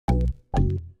Hello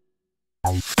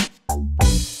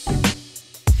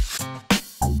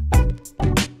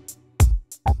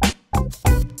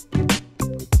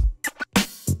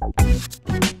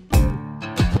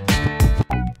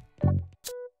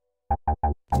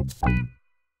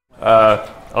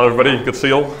everybody, good to see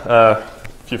you all. A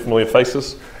few familiar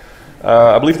faces.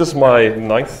 I believe this is my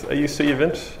 9th AUC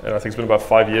event, and I think it's been about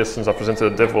 5 years since I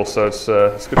presented at DevWorld, so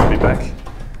it's good to be back.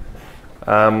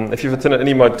 If you've attended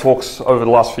any of my talks over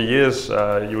the last few years,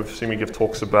 you have seen me give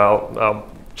talks about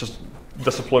just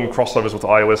discipline crossovers with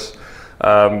iOS,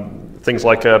 things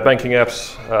like banking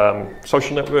apps,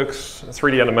 social networks,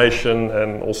 3D animation,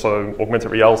 and also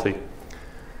augmented reality.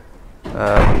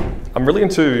 I'm really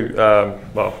into,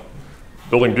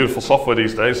 building beautiful software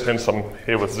these days, hence I'm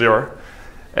here with Zero.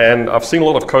 And I've seen a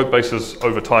lot of code bases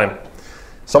over time.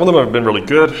 Some of them have been really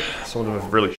good, some of them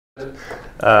have really shit.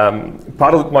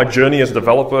 Part of my journey as a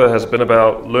developer has been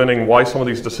about learning why some of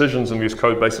these decisions in these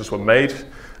code bases were made,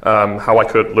 how I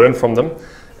could learn from them,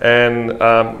 and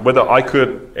whether I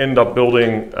could end up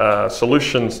building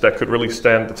solutions that could really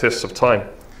stand the tests of time.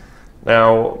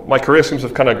 Now, my career seems to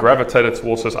have kind of gravitated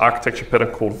towards this architecture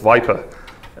pattern called VIPER.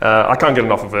 I can't get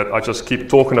enough of it. I just keep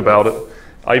talking about it.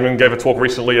 I even gave a talk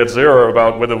recently at Zero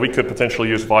about whether we could potentially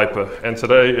use VIPER, and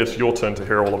today it's your turn to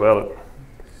hear all about it.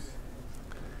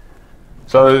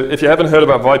 So if you haven't heard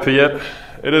about VIPER yet,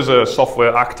 it is a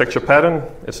software architecture pattern.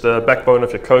 It's the backbone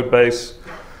of your code base.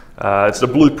 It's the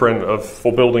blueprint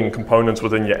for building components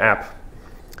within your app.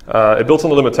 It built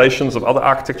on the limitations of other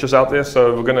architectures out there,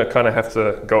 so we're going to kind of have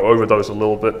to go over those a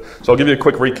little bit. So I'll give you a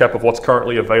quick recap of what's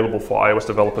currently available for iOS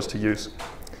developers to use.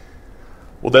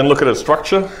 We'll then look at its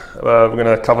structure. We're going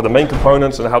to cover the main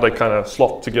components and how they kind of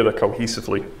slot together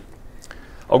cohesively.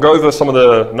 I'll go over some of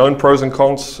the known pros and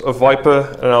cons of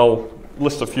VIPER, and I'll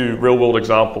list a few real-world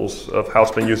examples of how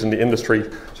it's been used in the industry,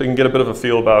 so you can get a bit of a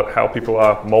feel about how people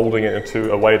are molding it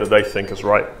into a way that they think is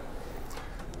right.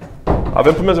 I've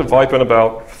implemented VIPER in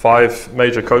about 5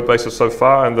 major code bases so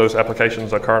far, and those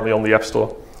applications are currently on the App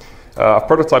Store. I've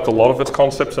prototyped a lot of its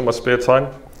concepts in my spare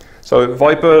time. So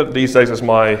VIPER these days is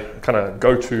my kind of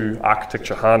go-to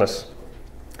architecture harness.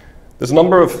 There's a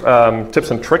number of tips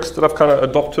and tricks that I've kind of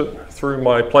adopted through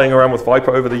my playing around with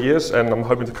VIPER over the years, and I'm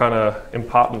hoping to kind of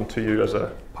impart them to you as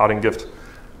a parting gift.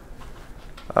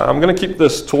 I'm going to keep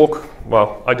this talk,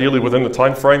 well, ideally within the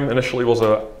time frame. Initially it was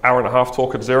an hour-and-a-half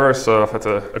talk at Zero, so I've had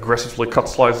to aggressively cut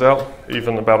slides out,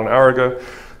 even about an hour ago.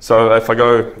 So if I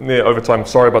go near overtime,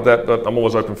 sorry about that, but I'm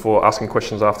always open for asking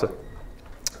questions after.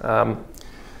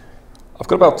 I've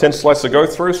got about 10 slides to go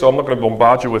through, so I'm not going to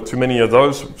bombard you with too many of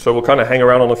those. So we'll kind of hang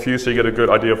around on a few so you get a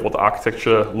good idea of what the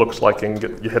architecture looks like and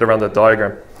get your head around the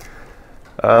diagram.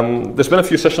 There's been a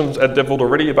few sessions at DevWorld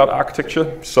already about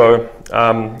architecture, so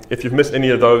if you've missed any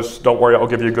of those, don't worry, I'll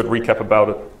give you a good recap about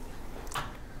it.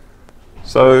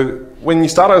 So when you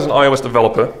start as an iOS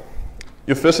developer,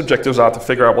 your first objectives are to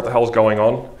figure out what the hell is going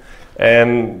on,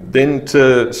 and then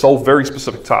to solve very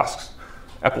specific tasks.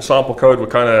 Apple sample code will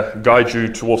kind of guide you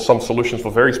towards some solutions for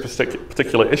very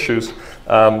particular issues,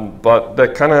 but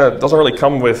that kind of doesn't really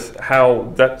come with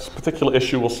how that particular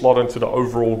issue will slot into the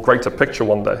overall greater picture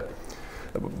one day.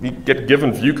 We get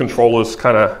given view controllers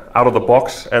kind of out of the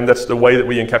box, and that's the way that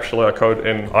we encapsulate our code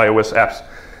in iOS apps.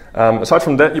 Aside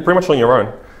from that, you're pretty much on your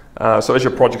own. So as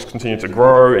your projects continue to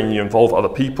grow and you involve other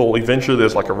people, eventually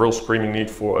there's like a real screaming need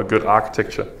for a good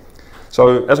architecture.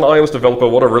 So as an iOS developer,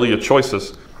 what are really your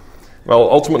choices?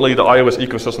 Well, ultimately the iOS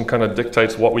ecosystem kind of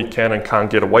dictates what we can and can't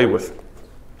get away with.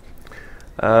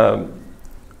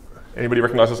 Anybody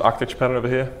recognize this architecture pattern over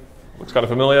here? Looks kind of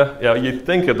familiar. Yeah, you'd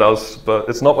think it does, but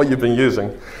it's not what you've been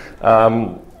using.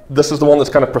 This is the one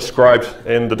that's kind of prescribed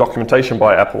in the documentation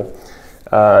by Apple.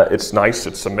 It's nice,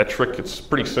 it's symmetric, it's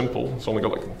pretty simple. It's only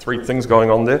got like 3 things going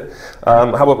on there. How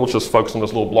about we'll just focus on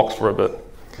those little blocks for a bit.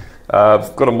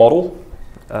 I've got a model.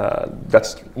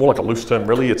 That's more like a loose term,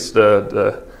 really. It's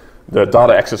the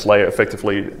data access layer,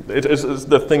 effectively. It is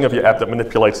the thing of your app that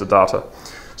manipulates the data.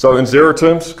 So in Zero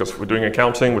terms, because we're doing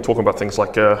accounting, we're talking about things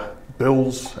like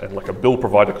bills and like a bill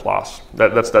provider class.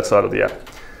 That's that side of the app.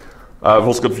 We've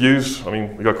also got views. I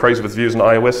mean, we go crazy with views in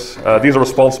iOS. These are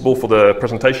responsible for the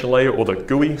presentation layer or the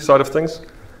GUI side of things.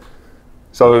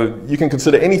 So you can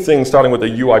consider anything starting with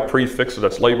a UI prefix, so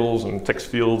that's labels and text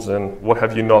fields and what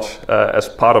have you not, as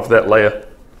part of that layer.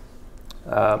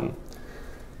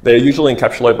 They're usually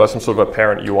encapsulated by some sort of a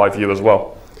parent UI view as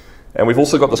well. And we've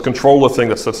also got this controller thing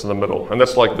that sits in the middle, and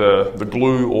that's like the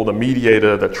glue or the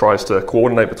mediator that tries to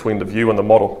coordinate between the view and the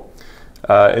model.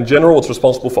 In general, it's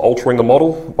responsible for altering the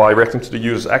model by reacting to the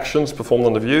user's actions performed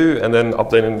on the view and then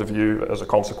updating the view as a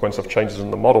consequence of changes in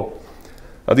the model.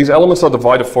 These elements are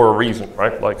divided for a reason,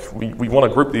 right? Like we want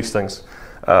to group these things.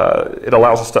 It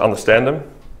allows us to understand them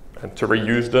and to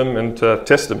reuse them and to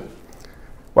test them.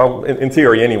 Well, in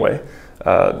theory anyway.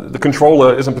 The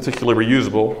controller isn't particularly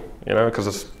reusable, because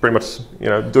it's pretty much,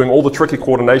 doing all the tricky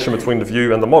coordination between the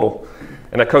view and the model.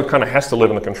 And that code kind of has to live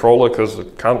in the controller because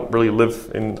it can't really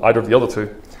live in either of the other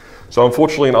two. So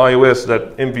unfortunately in iOS,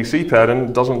 that MVC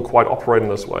pattern doesn't quite operate in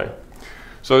this way.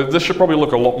 So this should probably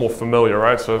look a lot more familiar,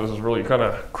 right? So this is really kind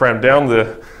of crammed down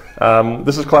there.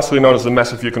 This is classically known as the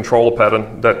massive view controller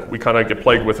pattern that we kind of get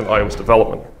plagued with in iOS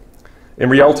development. In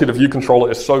reality, the view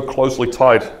controller is so closely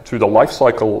tied to the life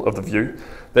cycle of the view,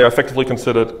 they are effectively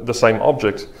considered the same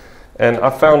object. And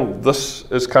I found this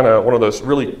is kind of one of those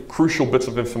really crucial bits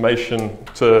of information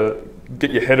to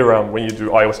get your head around when you do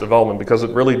iOS development, because it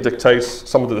really dictates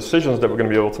some of the decisions that we're going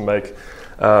to be able to make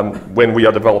when we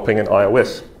are developing in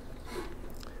iOS.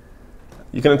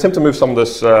 You can attempt to move some of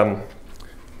this, you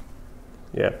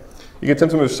can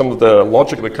attempt to move some of the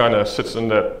logic that kind of sits in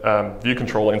that view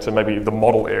controller into maybe the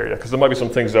model area, because there might be some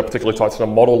things that are particularly tied to the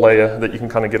model layer that you can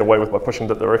kind of get away with by pushing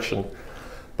that direction.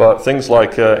 But things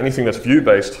like anything that's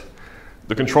view-based,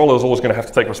 the controller is always going to have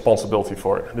to take responsibility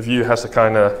for it. The view has to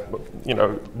kind of,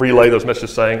 relay those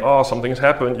messages saying, oh, something's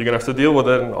happened, you're going to have to deal with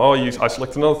it, and oh, I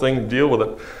select another thing, deal with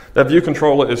it. That view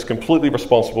controller is completely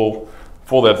responsible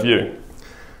for that view.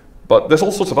 But there's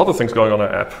all sorts of other things going on in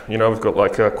our app. We've got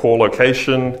like a core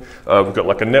location, we've got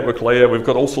like a network layer, we've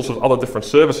got all sorts of other different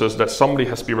services that somebody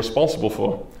has to be responsible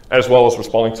for, as well as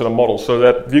responding to the model. So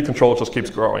that view controller just keeps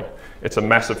growing. It's a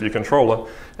massive view controller,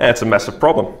 and it's a massive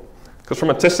problem. Because from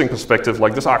a testing perspective,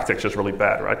 like this architecture is really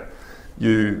bad, right?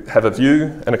 You have a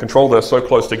view and a controller that are so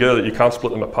close together that you can't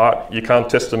split them apart. You can't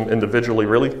test them individually,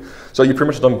 really. So you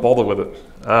pretty much don't bother with it.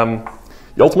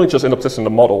 You ultimately just end up testing the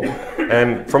model.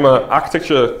 And from an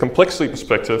architecture complexity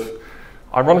perspective,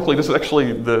 ironically, this is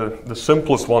actually the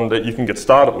simplest one that you can get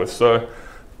started with. So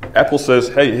Apple says,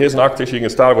 hey, here's an architecture you can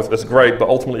get started with, it's great, but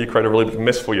ultimately you create a really big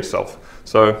mess for yourself.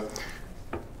 So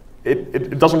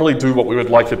it doesn't really do what we would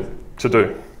like it to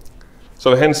do.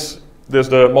 So hence, there's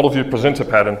the model view presenter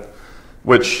pattern,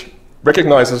 which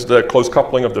recognizes the close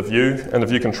coupling of the view and the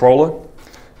view controller,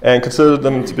 and considers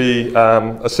them to be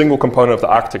a single component of the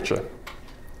architecture.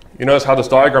 You notice how this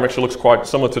diagram actually looks quite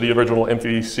similar to the original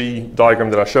MVC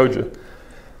diagram that I showed you.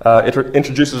 It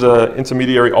introduces an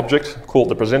intermediary object called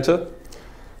the presenter,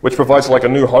 which provides like a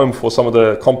new home for some of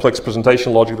the complex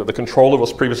presentation logic that the controller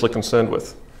was previously concerned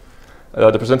with.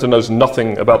 The presenter knows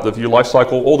nothing about the view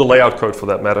lifecycle or the layout code for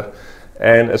that matter.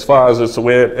 And as far as it's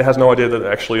aware, it has no idea that it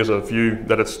actually is a view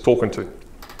that it's talking to.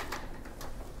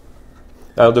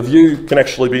 The view can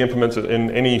actually be implemented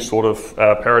in any sort of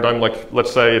paradigm, like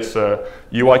let's say it's a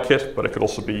UI kit, but it could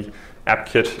also be app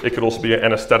kit, it could also be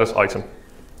a status item.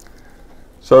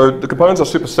 So the components are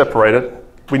super separated.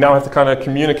 We now have to kind of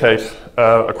communicate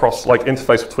across like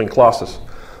interface between classes.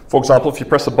 For example, if you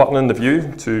press a button in the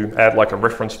view to add like a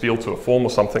reference field to a form or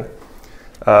something,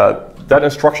 that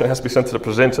instruction has to be sent to the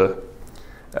presenter,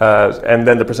 and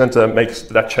then the presenter makes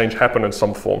that change happen in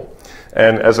some form.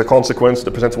 And as a consequence,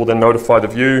 the presenter will then notify the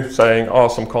view saying, oh,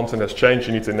 some content has changed,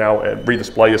 you need to now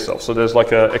redisplay yourself. So there's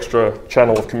like an extra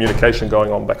channel of communication going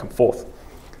on back and forth.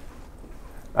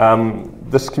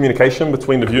 This communication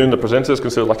between the view and the presenter is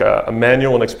considered like a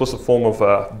manual and explicit form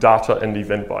of data and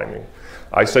event binding.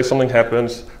 I say something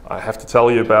happens, I have to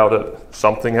tell you about it.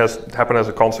 Something has happened as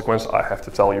a consequence, I have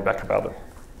to tell you back about it.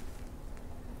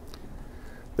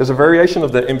 There's a variation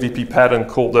of the MVP pattern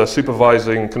called the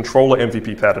supervising controller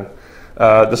MVP pattern.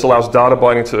 This allows data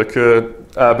binding to occur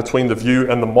between the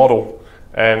view and the model,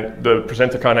 and the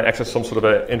presenter kind of acts as some sort of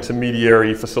an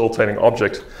intermediary facilitating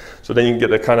object. So then you can get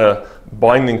the kind of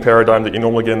binding paradigm that you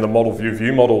normally get in the model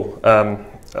view model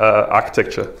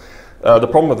architecture. The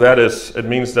problem with that is it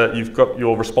means that you've got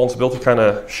your responsibility kind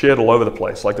of shared all over the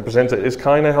place. Like the presenter is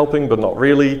kind of helping, but not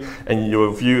really, and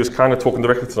your view is kind of talking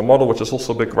directly to the model, which is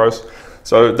also a bit gross.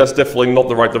 So that's definitely not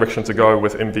the right direction to go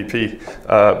with MVP.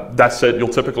 That said, you'll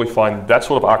typically find that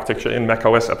sort of architecture in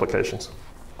macOS applications.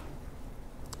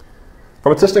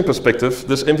 From a testing perspective,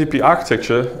 this MVP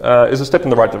architecture is a step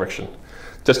in the right direction.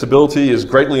 Testability is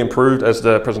greatly improved as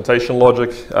the presentation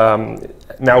logic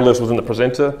now lives within the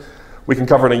presenter. We can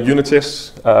cover it in unit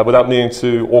tests without needing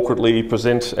to awkwardly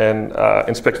present and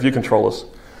inspect view controllers.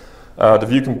 The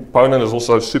view component is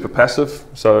also super passive,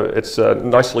 so it's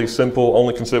nicely simple,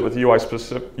 only considered with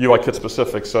UI kit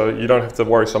specific, so you don't have to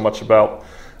worry so much about,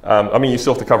 you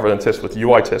still have to cover it and test with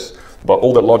UI tests, but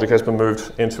all that logic has been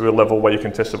moved into a level where you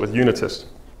can test it with unit tests.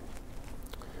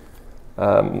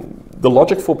 The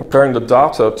logic for preparing the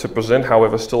data to present,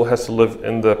 however, still has to live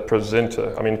in the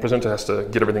presenter. I mean, the presenter has to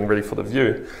get everything ready for the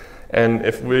view. And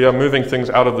if we are moving things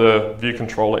out of the view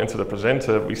controller into the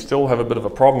presenter, we still have a bit of a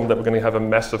problem that we're going to have a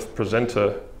massive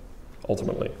presenter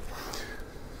ultimately.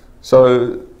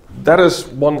 So that is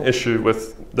one issue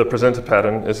with the presenter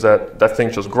pattern, is that that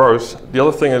thing just grows. The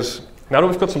other thing is, now that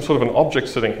we've got some sort of an object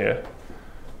sitting here,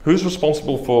 who's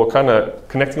responsible for kind of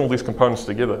connecting all these components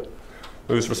together?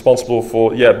 Who's responsible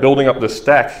for, building up this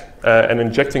stack and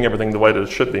injecting everything the way that it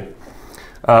should be?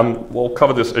 We'll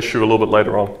cover this issue a little bit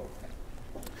later on.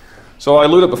 So I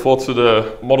alluded before to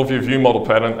the model view model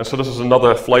pattern, and so this is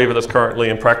another flavor that's currently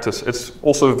in practice. It's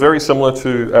also very similar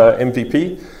to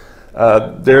MVP.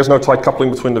 There is no tight coupling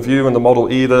between the view and the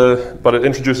model either, but it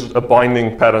introduces a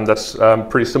binding pattern that's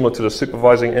pretty similar to the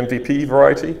supervising MVP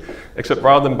variety, except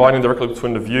rather than binding directly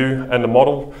between the view and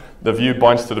the view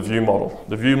binds to the view model.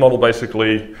 The view model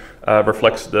basically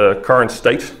reflects the current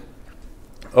state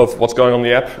of what's going on in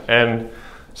the app, and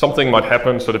something might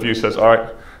happen, so the view says, all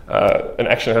right, an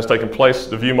action has taken place,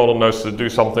 the view model knows to do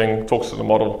something, talks to the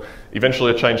model,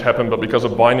 eventually a change happened, but because a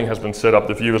binding has been set up,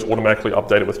 the view is automatically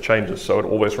updated with changes, so it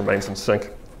always remains in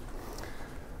sync.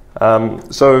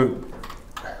 So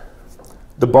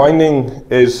the binding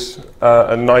is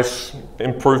a nice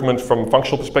improvement from a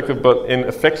functional perspective, but in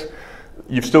effect,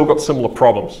 you've still got similar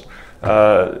problems.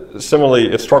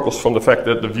 Similarly, it struggles from the fact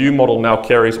that the view model now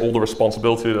carries all the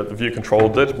responsibility that the view controller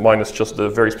did, minus just the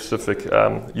very specific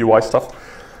UI stuff.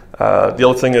 The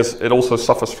other thing is it also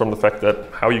suffers from the fact that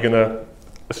how are you going to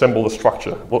assemble the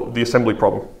structure, the assembly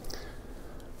problem.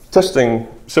 Testing,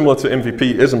 similar to MVP,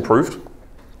 is improved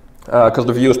because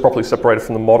the view is properly separated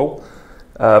from the model,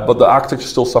 but the architecture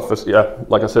still suffers,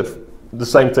 like I said, the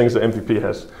same things that MVP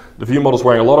has. The view model is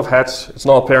wearing a lot of hats. It's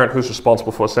not apparent who's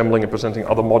responsible for assembling and presenting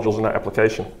other modules in that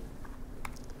application.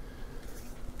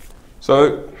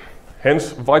 So,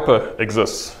 hence, VIPER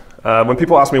exists. When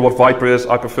people ask me what VIPER is,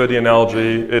 I prefer the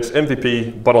analogy, it's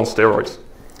MVP, but on steroids.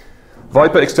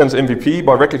 VIPER extends MVP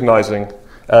by recognizing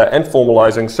and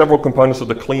formalizing several components of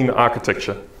the clean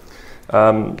architecture.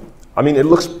 I mean, it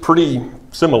looks pretty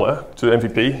similar to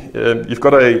MVP. You've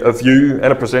got a view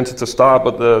and a presenter to start,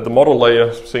 but the model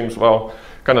layer seems, well,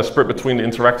 kind of split between the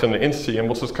interactor and the entity, and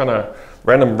what's this kind of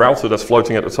random router that's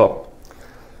floating at the top.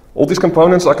 All these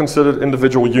components are considered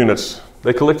individual units.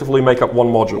 They collectively make up one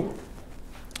module.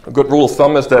 A good rule of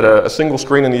thumb is that a single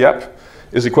screen in the app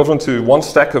is equivalent to one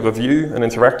stack of a view, an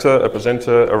interactor, a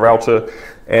presenter, a router,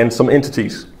 and some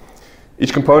entities.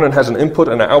 Each component has an input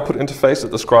and an output interface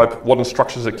that describe what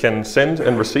instructions it can send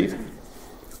and receive.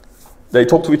 They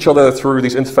talk to each other through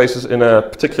these interfaces in a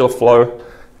particular flow,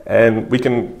 and we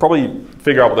can probably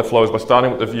figure out what the flow is by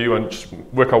starting with the view and just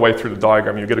work our way through the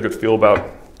diagram. You get a good feel about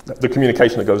the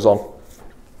communication that goes on.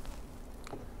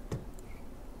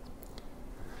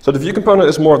 So the view component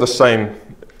is more of the same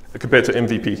compared to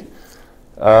MVP.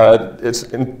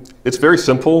 It's very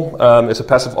simple. It's a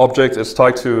passive object. It's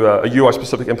tied to a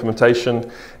UI-specific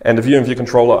implementation, and the view and view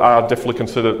controller are definitely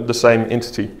considered the same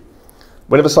entity.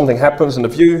 Whenever something happens in the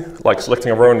view, like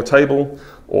selecting a row in the table,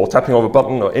 or tapping of a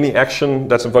button, or any action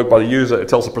that's invoked by the user, it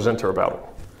tells the presenter about it.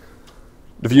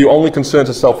 The view only concerns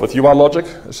itself with UI logic,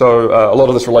 so a lot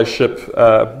of this relationship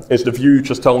is the view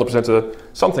just telling the presenter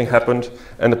something happened,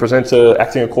 and the presenter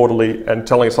acting accordingly and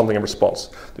telling it something in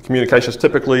response. The communication is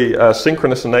typically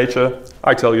synchronous in nature.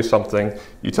 I tell you something,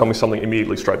 you tell me something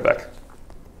immediately straight back.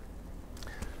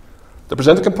 The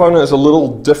presenter component is a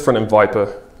little different in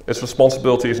VIPER. Its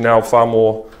responsibility is now far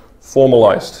more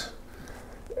formalized.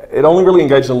 It only really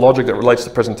engages in logic that relates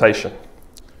to presentation.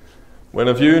 When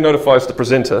a view notifies the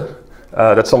presenter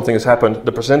that something has happened,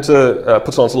 the presenter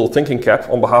puts on its little thinking cap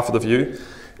on behalf of the view.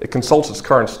 It consults its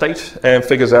current state and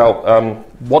figures out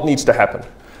what needs to happen.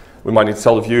 We might need to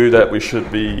tell the view that we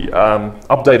should be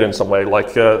updated in some way,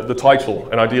 like the title,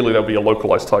 and ideally that would be a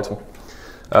localized title.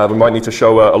 We might need to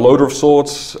show a loader of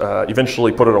sorts,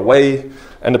 eventually put it away,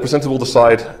 and the presenter will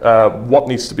decide what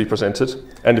needs to be presented,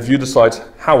 and the view decides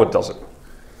how it does it.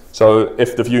 So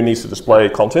if the view needs to display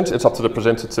content, it's up to the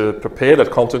presenter to prepare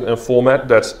that content in a format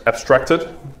that's abstracted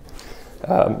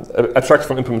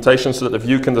from implementation so that the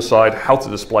view can decide how to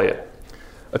display it.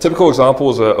 A typical example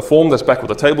is a form that's back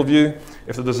with a table view.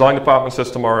 If the design department says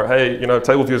tomorrow, hey,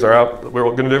 table views are out, we're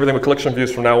going to do everything with collection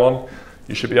views from now on,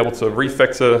 you should be able to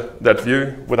refactor that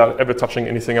view without ever touching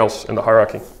anything else in the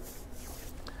hierarchy.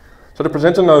 So the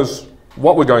presenter knows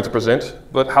what we're going to present,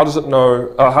 but how does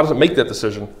it make that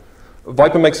decision?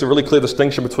 VIPER makes a really clear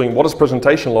distinction between what is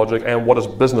presentation logic and what is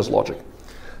business logic.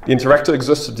 The interactor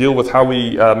exists to deal with how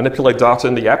we manipulate data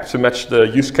in the app to match the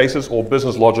use cases or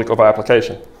business logic of our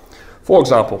application. For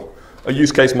example, A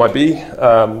use case might be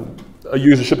a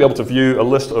user should be able to view a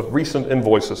list of recent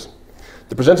invoices.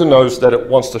 The presenter knows that it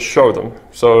wants to show them.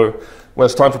 So when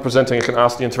it's time for presenting, it can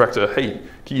ask the interactor, hey,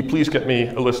 can you please get me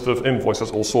a list of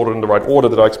invoices all sorted in the right order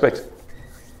that I expect?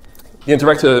 The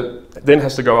interactor then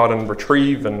has to go out and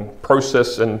retrieve and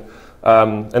process and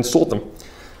sort them.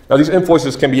 Now these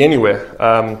invoices can be anywhere.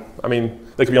 I mean,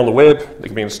 they can be on the web, they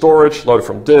can be in storage, loaded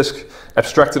from disk,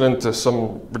 abstracted into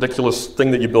some ridiculous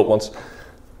thing that you built once.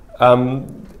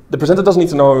 The presenter doesn't need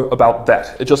to know about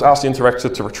that. It just asks the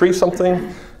interactor to retrieve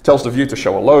something, tells the view to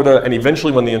show a loader, and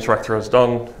eventually when the interactor has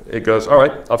done, it goes, all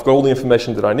right, I've got all the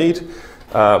information that I need.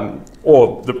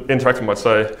 Or the interactor might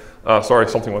say, sorry,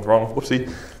 something went wrong,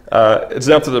 whoopsie. It's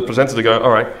down to the presenter to go,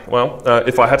 all right, well,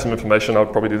 if I had some information, I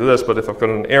would probably do this, but if I've got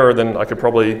an error, then I could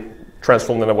probably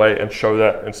transform that away and show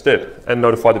that instead, and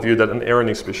notify the view that an error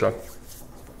needs to be shown.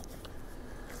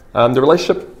 The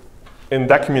relationship in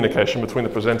that communication between the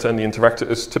presenter and the interactor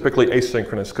is typically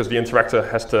asynchronous, because the interactor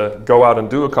has to go out and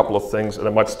do a couple of things, and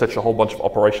it might stitch a whole bunch of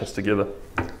operations together.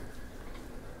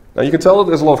 Now you can tell that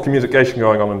there's a lot of communication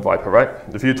going on in VIPER, right?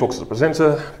 The view talks to the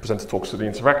presenter talks to the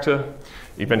interactor,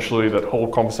 eventually that whole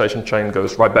conversation chain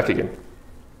goes right back again.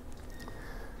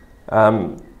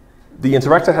 The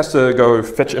interactor has to go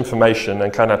fetch information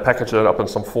and kind of package it up in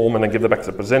some form and then give it back to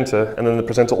the presenter, and then the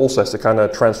presenter also has to kind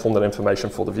of transform that information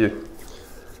for the view.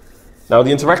 Now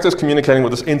the interactor is communicating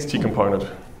with this entity component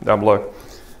down below,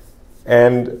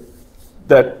 and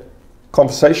that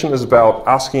conversation is about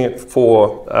asking it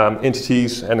for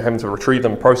entities and having to retrieve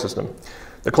them and process them.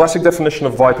 The classic definition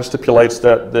of VIPER stipulates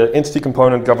that the entity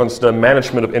component governs the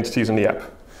management of entities in the app,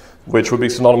 which would be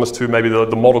synonymous to maybe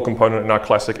the model component in our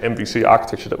classic MVC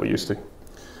architecture that we're used to.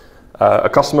 A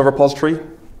customer repository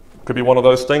could be one of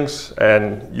those things,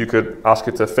 and you could ask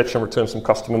it to fetch and return some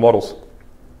customer models.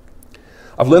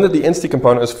 I've learned that the entity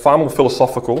component is far more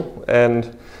philosophical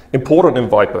and important in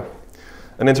VIPER.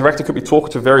 An interactor could be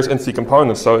talking to various entity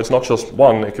components, so it's not just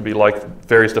one, it could be like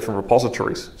various different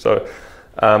repositories. So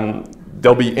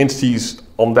there'll be entities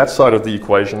on that side of the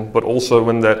equation, but also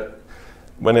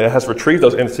when it has retrieved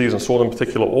those entities and sorted in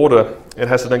particular order, it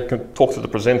has to then talk to the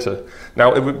presenter.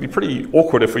 Now, it would be pretty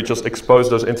awkward if we just expose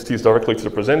those entities directly to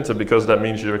the presenter, because that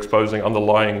means you're exposing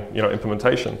underlying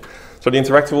implementation. So the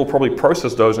interactor will probably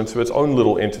process those into its own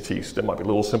little entities. There might be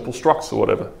little simple structs or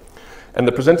whatever. And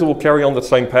the presenter will carry on that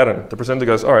same pattern. The presenter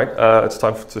goes, all right, it's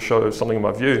time to show something in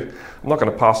my view. I'm not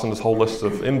going to pass in this whole list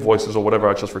of invoices or whatever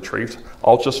I just retrieved.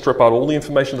 I'll just strip out all the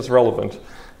information that's relevant,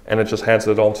 and it just hands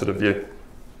it on to the view.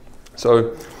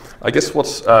 So I guess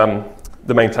what's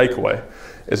the main takeaway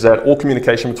is that all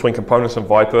communication between components in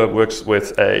VIPER works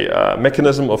with a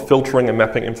mechanism of filtering and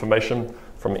mapping information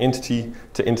from entity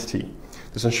to entity.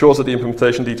 This ensures that the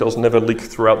implementation details never leak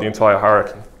throughout the entire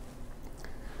hierarchy.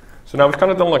 So now we've kind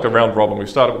of done like a round robin. We've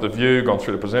started with the view, gone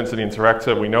through the presenter, the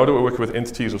interactor. We know that we're working with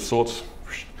entities of sorts,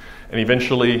 and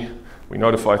eventually we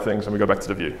notify things and we go back to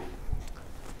the view.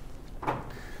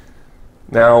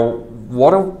 Now,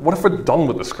 what if we're done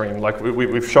with the screen? Like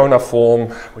we've shown our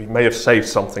form, we may have saved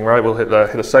something, right? We'll hit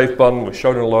a save button, we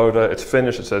showed it a loader, it's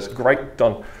finished, it says, great,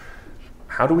 done.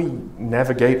 How do we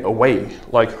navigate away?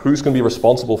 Like, who's going to be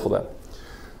responsible for that?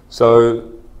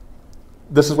 So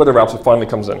this is where the router finally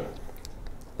comes in.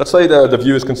 Let's say the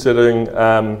view is considering,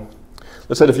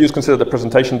 the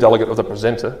presentation delegate of the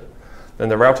presenter, then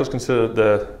the router is considered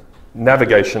the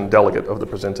navigation delegate of the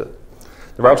presenter.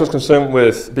 The router is concerned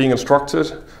with being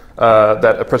instructed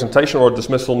that a presentation or a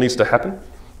dismissal needs to happen,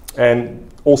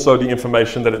 and also the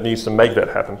information that it needs to make that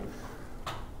happen.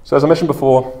 So as I mentioned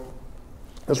before,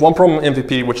 there's one problem in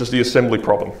MVP, which is the assembly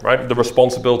problem, right? The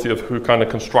responsibility of who kind of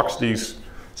constructs these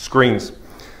screens.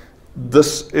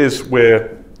 This is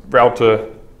where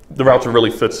the router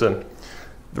really fits in.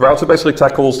 The router basically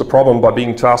tackles the problem by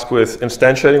being tasked with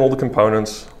instantiating all the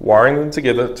components, wiring them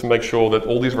together to make sure that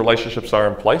all these relationships are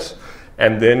in place,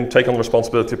 and then take on the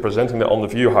responsibility of presenting that on the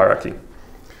view hierarchy.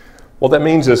 What that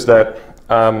means is that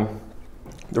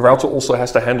the router also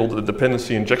has to handle the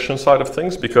dependency injection side of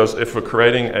things, because if we're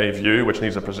creating a view which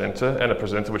needs a presenter and a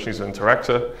presenter which needs an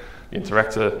interactor, the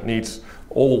interactor needs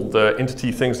all the entity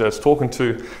things that it's talking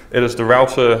to, it is the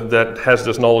router that has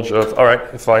this knowledge of, all right,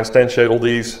 if I instantiate all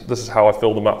these, this is how I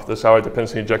fill them up, this is how I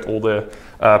dependency inject all their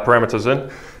parameters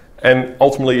in, and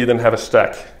ultimately you then have a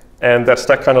stack. And that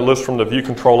stack kind of lives from the view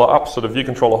controller up, so the view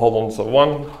controller holds on to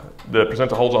one, the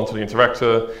presenter holds on to the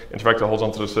interactor holds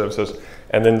on to the services,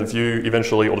 and then the view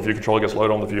eventually, or the view controller gets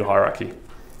loaded on the view hierarchy.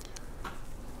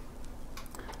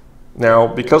 Now,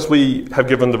 because we have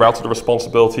given the router the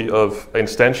responsibility of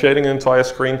instantiating an entire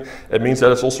screen, it means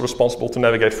that it's also responsible to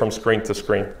navigate from screen to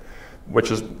screen.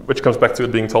 which comes back to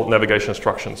it being told navigation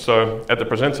instructions. So at the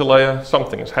presenter layer,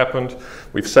 something has happened,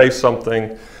 we've saved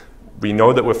something, we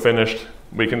know that we're finished,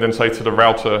 we can then say to the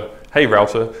router, hey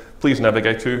router, please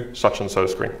navigate to such and so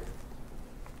screen.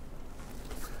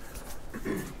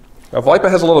 Now VIPER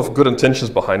has a lot of good intentions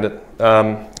behind it,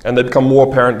 and they become more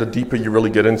apparent the deeper you really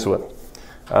get into it.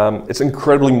 It's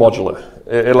incredibly modular.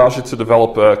 It allows you to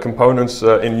develop components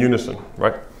in unison,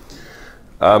 right?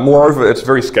 Moreover, it's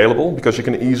very scalable because you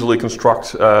can easily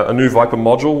construct a new VIPER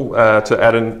module to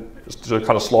add in, to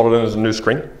kind of slot it in as a new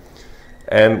screen.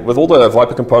 And with all the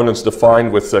VIPER components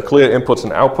defined with clear inputs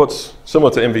and outputs,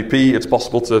 similar to MVP, it's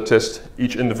possible to test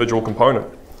each individual component.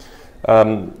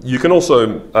 You can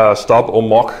also stub or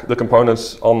mock the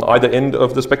components on either end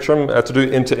of the spectrum to do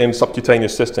end-to-end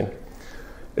subcutaneous testing.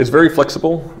 It's very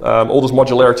flexible. All this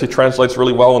modularity translates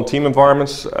really well in team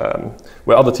environments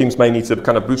where other teams may need to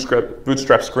kind of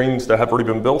bootstrap screens that have already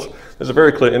been built. There's a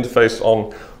very clear interface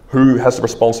on who has the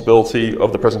responsibility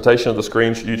of the presentation of the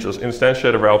screens. You just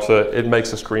instantiate a router, it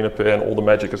makes the screen appear, and all the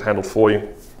magic is handled for you.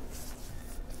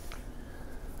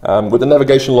 With the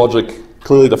navigation logic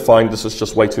clearly defined, this is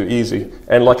just way too easy.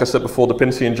 And like I said before,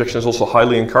 dependency injection is also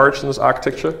highly encouraged in this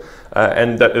architecture,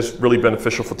 and that is really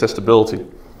beneficial for testability.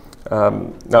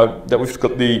 Now that we've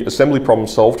got the assembly problem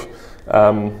solved,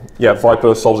 yeah,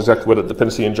 VIPER solves exactly where the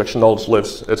dependency injection knowledge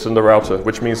lives. It's in the router,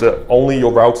 which means that only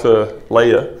your router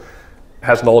layer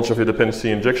has knowledge of your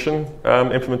dependency injection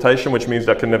implementation, which means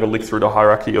that can never leak through the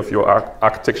hierarchy of your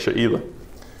architecture either.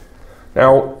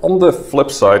 Now, on the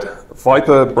flip side,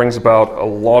 VIPER brings about a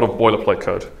lot of boilerplate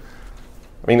code.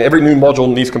 I mean, every new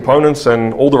module needs components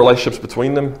and all the relationships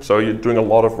between them, so you're doing a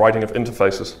lot of writing of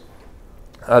interfaces.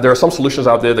 There are some solutions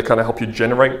out there that kind of help you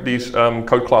generate these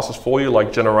code classes for you,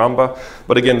 like Generamba,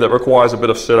 but again, that requires a bit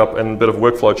of setup and a bit of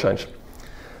workflow change.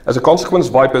 As a consequence,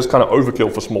 VIPER is kind of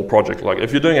overkill for small projects. Like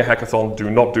if you're doing a hackathon, do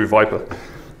not do VIPER.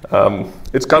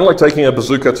 It's kind of like taking a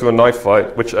bazooka to a knife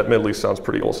fight, which admittedly sounds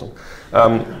pretty awesome.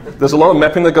 There's a lot of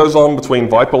mapping that goes on between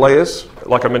VIPER layers,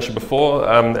 like I mentioned before,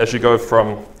 as you go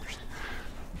from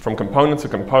component to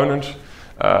component.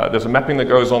 There's a mapping that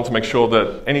goes on to make sure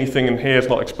that anything in here is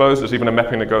not exposed. There's even a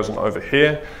mapping that goes on over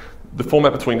here. The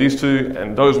format between these two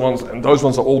and those ones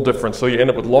are all different, so you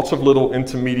end up with lots of little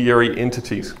intermediary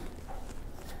entities.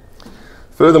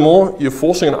 Furthermore, you're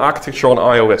forcing an architecture on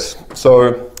iOS.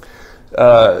 So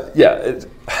yeah,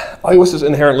 iOS is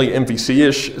inherently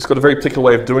MVC-ish. It's got a very particular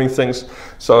way of doing things.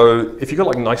 So if you've got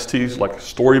like niceties, like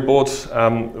storyboards,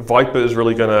 VIPER is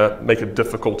really going to make it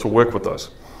difficult to work with those.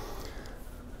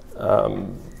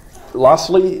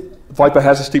 Lastly, VIPER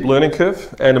has a steep learning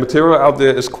curve, and the material out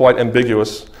there is quite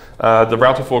ambiguous. The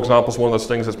router, for example, is one of those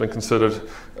things that's been considered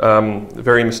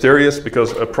very mysterious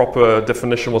because a proper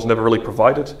definition was never really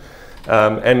provided.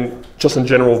 And just in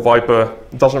general, VIPER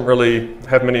doesn't really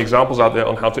have many examples out there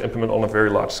on how to implement on a very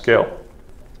large scale.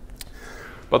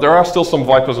 But there are still some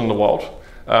VIPERs in the wild.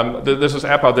 There's this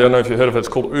app out there, I don't know if you've heard of it, it's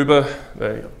called Uber.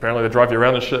 Apparently they drive you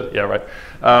around and shit, yeah, right.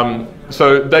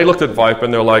 So they looked at VIPER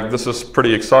and they were like, this is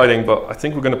pretty exciting, but I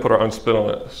think we're going to put our own spin on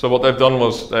it. So what they've done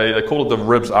was they called it the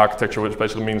RIBS architecture, which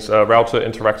basically means router,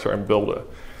 interactor, and builder.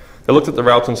 They looked at the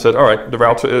router and said, all right, the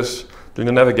router is doing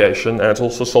the navigation and it's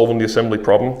also solving the assembly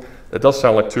problem. It does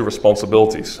sound like two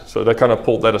responsibilities. So they kind of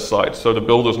pulled that aside. So the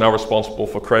builder is now responsible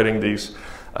for creating these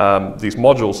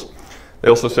modules. They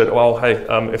also said, well, hey,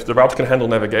 if the router can handle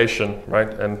navigation, right,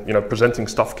 and presenting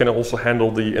stuff, can it also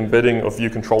handle the embedding of view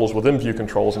controllers within view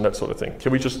controllers and that sort of thing?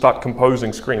 Can we just start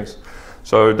composing screens?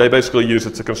 So they basically use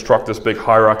it to construct this big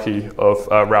hierarchy of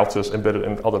routers embedded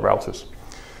in other routers.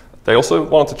 They also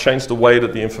wanted to change the way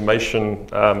that the information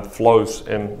flows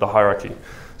in the hierarchy.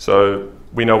 So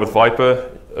we know with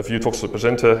VIPER, a view talks to the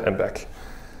presenter and back.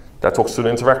 That talks to the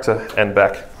interactor and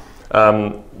back.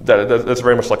 That's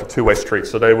very much like a two-way street.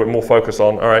 So they were more focused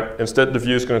on, all right, instead the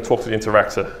view is going to talk to the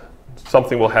interactor.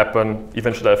 Something will happen,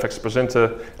 eventually that affects the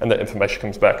presenter, and that information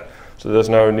comes back. So there's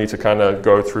no need to kind of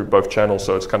go through both channels,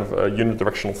 so it's kind of a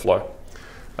unidirectional flow.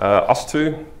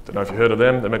 Us2, don't know if you heard of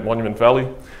them, they make Monument Valley.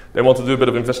 They want to do a bit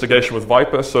of investigation with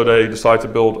VIPER, so they decided to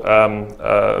build,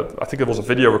 I think it was a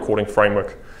video recording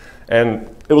framework.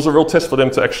 And it was a real test for them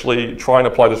to actually try and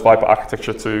apply this VIPER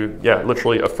architecture to, yeah,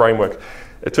 literally a framework.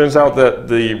 It turns out that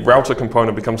the router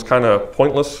component becomes kind of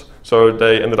pointless, so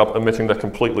they ended up omitting that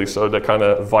completely, so they're kind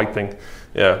of viping,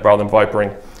 yeah, rather than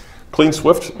vipering. Clean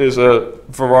Swift is a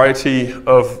variety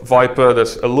of VIPER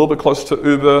that's a little bit closer to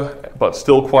Uber, but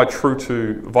still quite true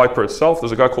to VIPER itself.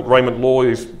 There's a guy called Raymond Law,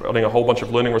 he's running a whole bunch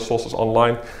of learning resources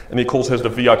online, and he calls his the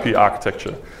VIP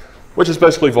architecture, which is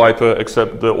basically VIPER,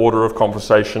 except the order of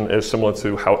conversation is similar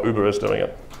to how Uber is doing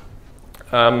it.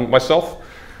 Myself,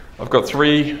 I've got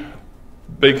three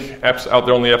big apps out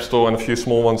there on the App Store and a few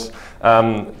small ones.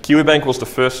 KiwiBank was the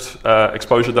first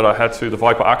exposure that I had to the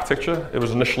VIPER architecture. It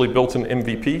was initially built in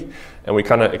MVP, and we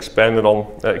kind of extended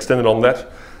on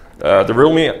that. The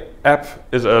Realme app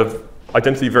is an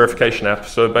identity verification app.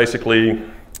 So basically,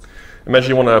 imagine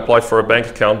you want to apply for a bank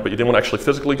account, but you didn't want to actually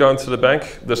physically go into the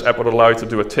bank. This app would allow you to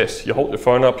do a test. You hold your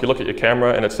phone up, you look at your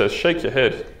camera, and it says, shake your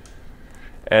head.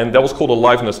 And that was called a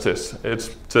liveness test.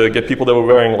 It's to get people that were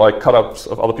wearing like cut-ups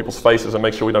of other people's faces and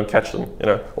make sure we don't catch them,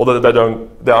 or that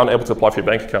they're unable to apply for your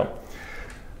bank account.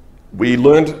 We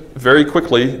learned very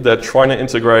quickly that trying to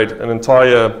integrate an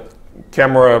entire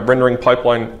camera rendering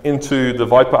pipeline into the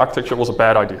VIPER architecture was a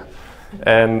bad idea.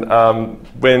 And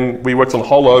when we worked on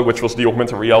Holo, which was the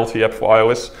augmented reality app for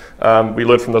iOS, we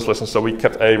learned from those lessons. So we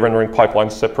kept a rendering pipeline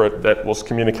separate that was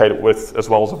communicated with, as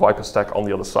well as a VIPER stack on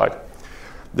the other side.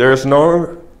 There is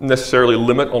no necessarily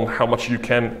limit on how much you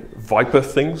can VIPER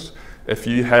things. If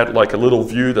you had like a little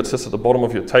view that sits at the bottom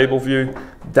of your table view,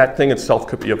 that thing itself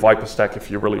could be a VIPER stack if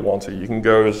you really want to. You can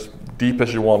go as deep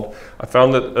as you want. I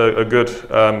found that a good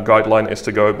guideline is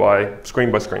to go by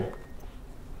screen.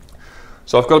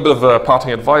 So I've got a bit of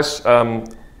parting advice.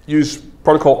 Use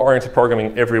protocol-oriented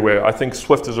programming everywhere. I think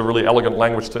Swift is a really elegant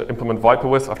language to implement VIPER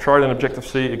with. I've tried in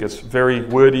Objective-C, it gets very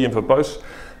wordy and verbose.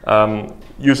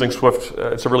 Using Swift,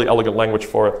 it's a really elegant language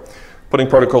for it. Putting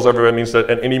protocols everywhere means that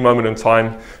at any moment in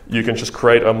time, you can just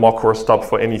create a mock or a stub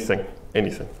for anything.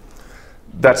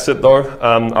 That's it though.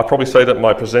 I'd probably say that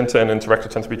my presenter and interactor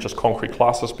tend to be just concrete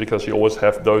classes because you always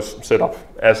have those set up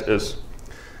as is.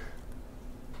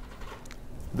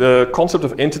 The concept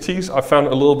of entities I found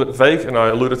a little bit vague, and I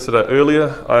alluded to that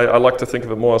earlier. I like to think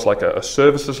of it more as like a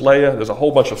services layer. There's a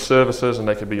whole bunch of services, and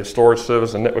they could be a storage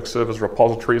service, a network service,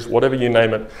 repositories, whatever you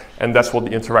name it, and that's what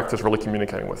the interactor is really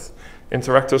communicating with.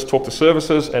 Interactors talk to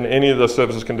services, and any of those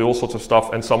services can do all sorts of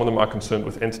stuff, and some of them are concerned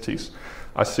with entities.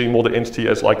 I see more the entity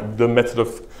as like the method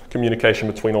of communication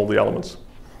between all the elements.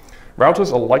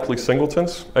 Routers are likely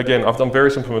singletons. Again, I've done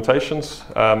various implementations.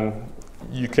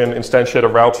 You can instantiate a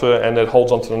router and it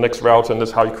holds onto the next router, and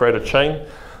that's how you create a chain.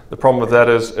 The problem with that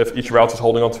is if each router is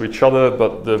holding onto each other,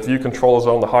 but the view controllers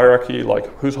are on the hierarchy, like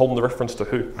who's holding the reference to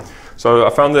who? So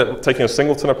I found that taking a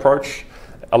singleton approach,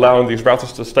 allowing these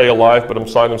routers to stay alive but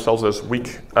inside themselves as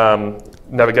weak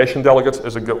navigation delegates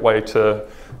is a good way to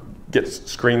get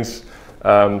screens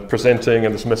presenting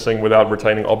and dismissing without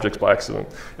retaining objects by accident.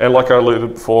 And like I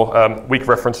alluded before, weak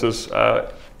references,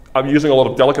 I'm using a lot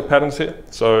of delegate patterns here.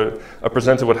 So a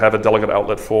presenter would have a delegate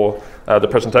outlet for the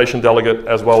presentation delegate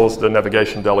as well as the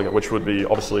navigation delegate, which would be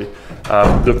obviously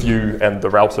the view and the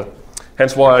router.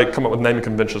 Hence why I come up with naming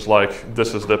conventions like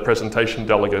this is the presentation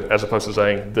delegate as opposed to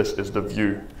saying this is the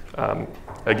view.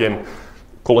 Again,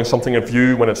 calling something a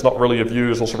view when it's not really a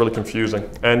view is also really confusing.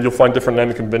 And you'll find different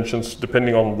naming conventions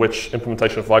depending on which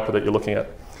implementation of VIPER that you're looking at.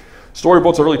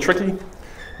 Storyboards are really tricky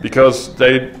because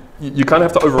you kind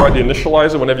of have to override the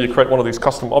initializer whenever you create one of these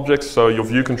custom objects. So your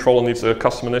view controller needs a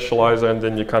custom initializer, and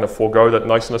then you kind of forego that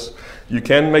niceness. You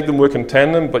can make them work in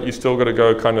tandem, but you still got to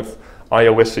go kind of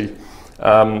iOS-y.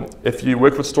 If you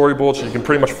work with storyboards, you can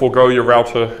pretty much forego your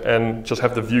router and just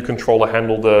have the view controller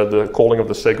handle the calling of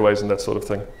the segues and that sort of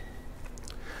thing.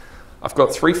 I've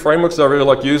got 3 frameworks that I really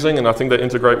like using, and I think they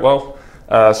integrate well.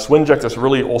 Swinject is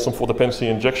really awesome for dependency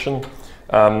injection.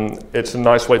 It's a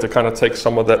nice way to kind of take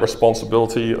some of that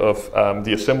responsibility of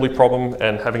the assembly problem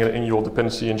and having it in your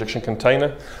dependency injection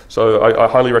container. So I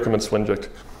highly recommend Swinject.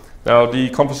 Now the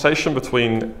conversation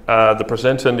between the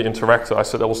presenter and the interactor, I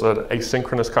said that was an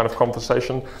asynchronous kind of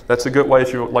conversation. That's a good way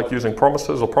if you like using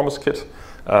promises or promise kit.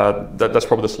 That's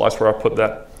probably the slice where I put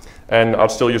that. And I'd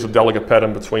still use a delegate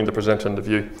pattern between the presenter and the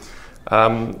view.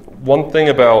 One thing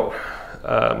about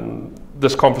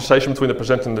this conversation between the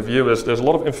presenter and the view is there's a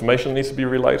lot of information that needs to be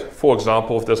relayed. For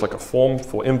example, if there's like a form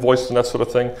for invoice and that sort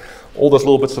of thing, all those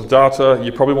little bits of data,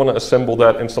 you probably want to assemble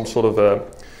that in some sort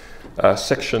of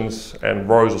sections and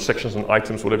rows or sections and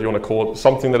items, whatever you want to call it,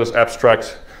 something that is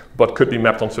abstract but could be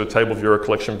mapped onto a table view or a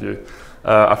collection view.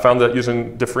 I found that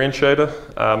using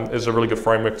differentiator is a really good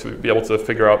framework to be able to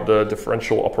figure out the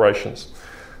differential operations.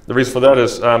 The reason for that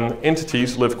is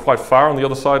entities live quite far on the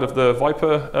other side of the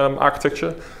VIPER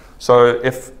architecture. So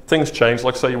if things change,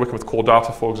 like say you're working with core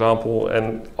data, for example,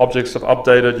 and objects have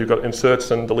updated, you've got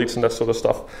inserts and deletes and that sort of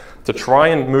stuff, to try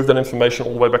and move that information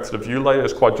all the way back to the view layer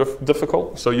is quite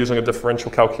difficult. So using a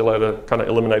differential calculator kind of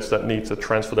eliminates that need to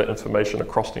transfer that information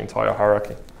across the entire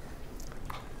hierarchy.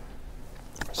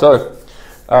 So,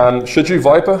 should you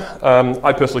VIPER?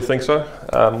 I personally think so.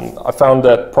 I found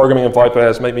that programming in VIPER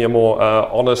has made me a more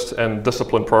honest and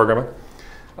disciplined programmer.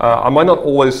 I might not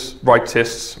always write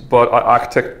tests, but I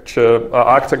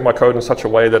architect my code in such a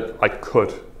way that I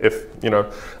could, if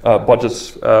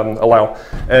budgets allow.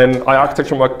 And I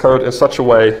architecture my code in such a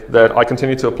way that I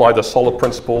continue to apply the solid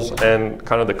principles and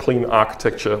kind of the clean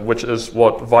architecture, which is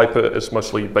what VIPER is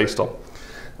mostly based on.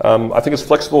 I think it's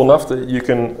flexible enough that you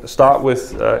can start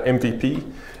with MVP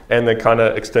and then kind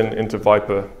of extend into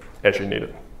VIPER as you need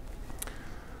it.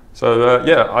 So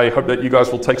yeah, I hope that you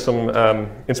guys will take some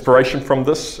inspiration from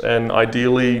this and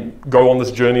ideally go on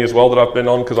this journey as well that I've been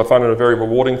on, because I find it a very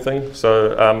rewarding thing.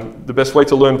 So the best way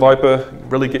to learn VIPER,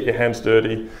 really get your hands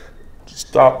dirty,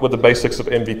 start with the basics of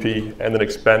MVP and then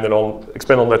expand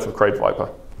on that to create VIPER.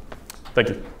 Thank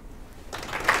you.